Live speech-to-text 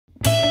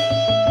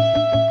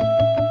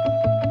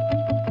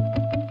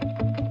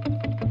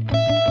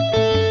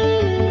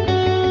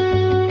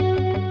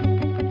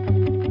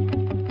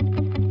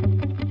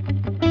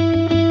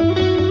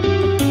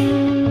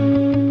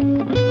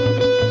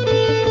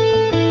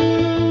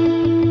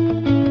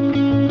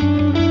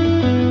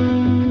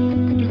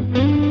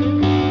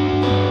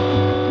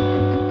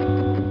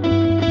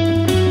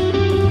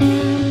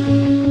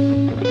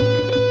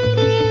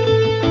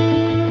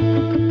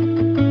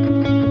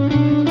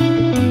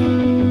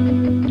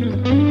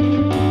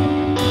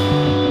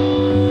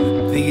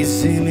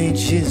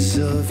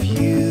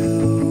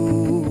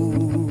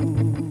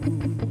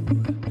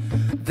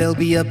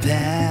be a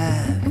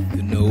path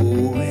to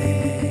nowhere,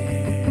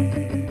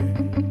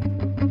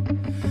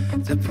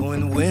 the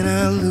point when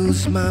I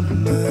lose my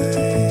mind.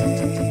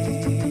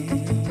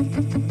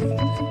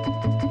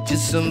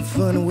 Just some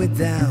fun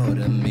without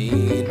a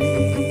meaning.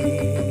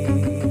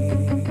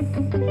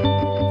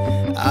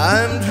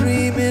 I'm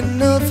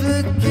dreaming of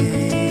a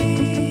gate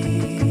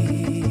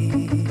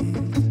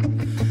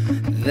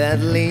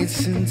that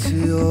leads into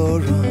your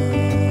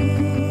arms,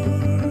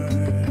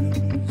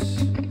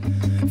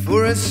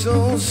 for a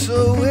soul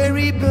so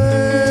weary burned,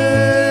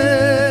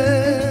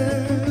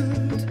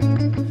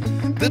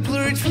 the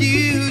blurred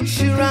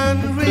future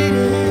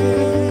unwritten.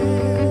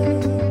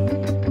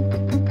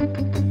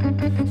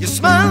 Your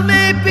smile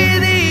may be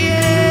the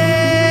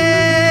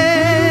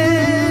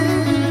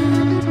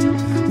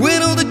end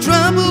when all the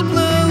trouble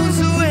blows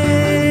away.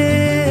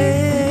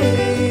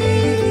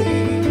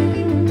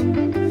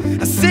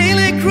 I sail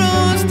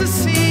across the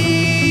sea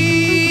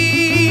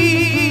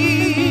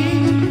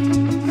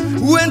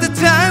when the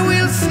tide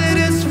will set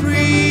us free.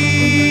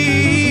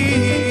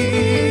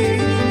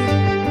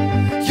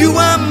 You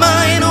are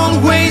mine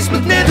always,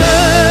 but never.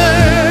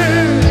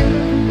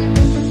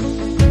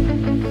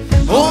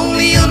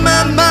 Only on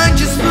my mind,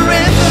 just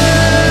forever.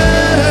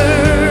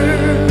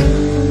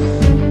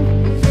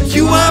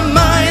 You are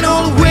mine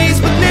always,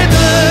 but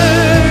never.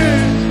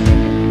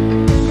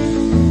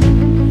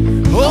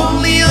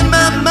 Only on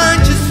my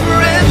mind, just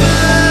forever.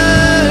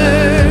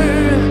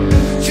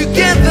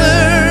 Together,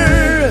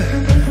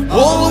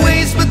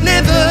 always, but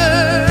never.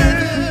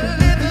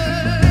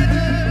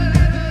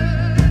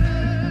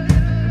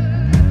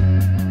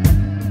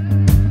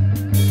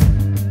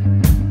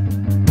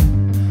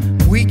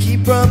 We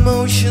keep our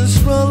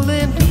emotions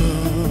rolling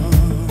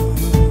on,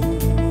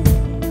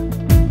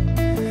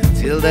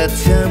 till that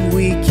time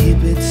we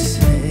keep it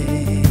safe.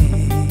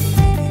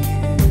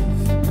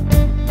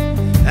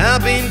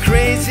 I've been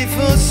crazy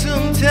for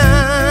some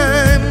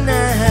time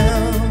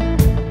now.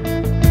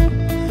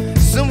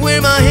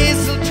 Somewhere my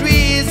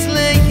Hazeltree is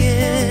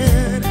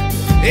laying,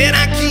 and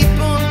I